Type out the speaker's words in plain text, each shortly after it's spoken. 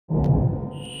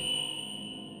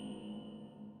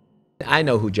I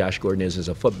know who Josh Gordon is as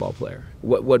a football player.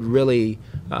 What really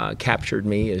captured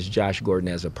me is Josh Gordon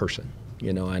as a person,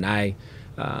 and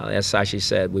as Sashi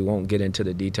said, we won't get into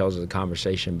the details of the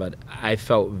conversation, but I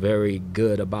felt very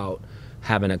good about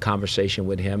having a conversation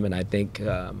with him, and I think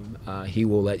he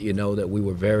will let you know that we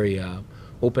were very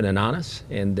open and honest,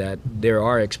 and that there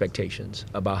are expectations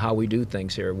about how we do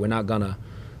things here. We're not going to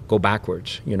go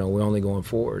backwards, we're only going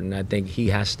forward, and I think he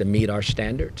has to meet our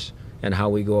standards and how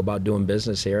we go about doing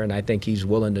business here, and I think he's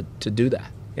willing to do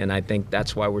that, and I think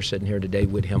that's why we're sitting here today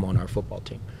with him on our football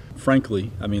team. Frankly,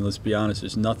 I mean, let's be honest,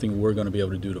 there's nothing we're going to be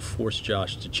able to do to force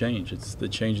Josh to change. The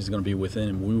change is going to be within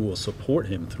him. We will support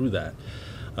him through that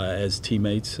as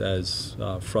teammates, as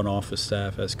front office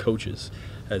staff, as coaches,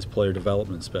 as player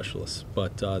development specialists.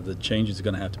 But the change is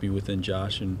going to have to be within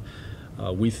Josh, and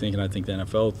we think, and I think the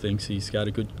NFL thinks, he's got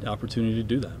a good opportunity to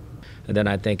do that. And then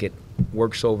I think it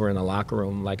works over in the locker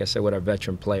room, like I said, with our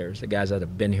veteran players, the guys that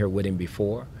have been here with him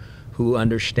before, who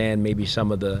understand maybe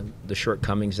some of the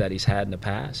shortcomings that he's had in the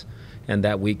past, and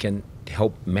that we can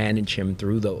help manage him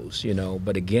through those,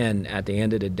 But again, at the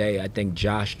end of the day, I think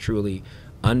Josh truly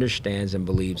understands and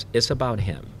believes it's about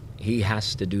him. He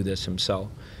has to do this himself.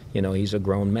 He's a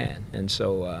grown man, and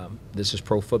so this is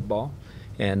pro football,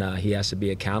 and he has to be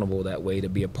accountable that way to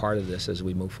be a part of this as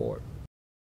we move forward.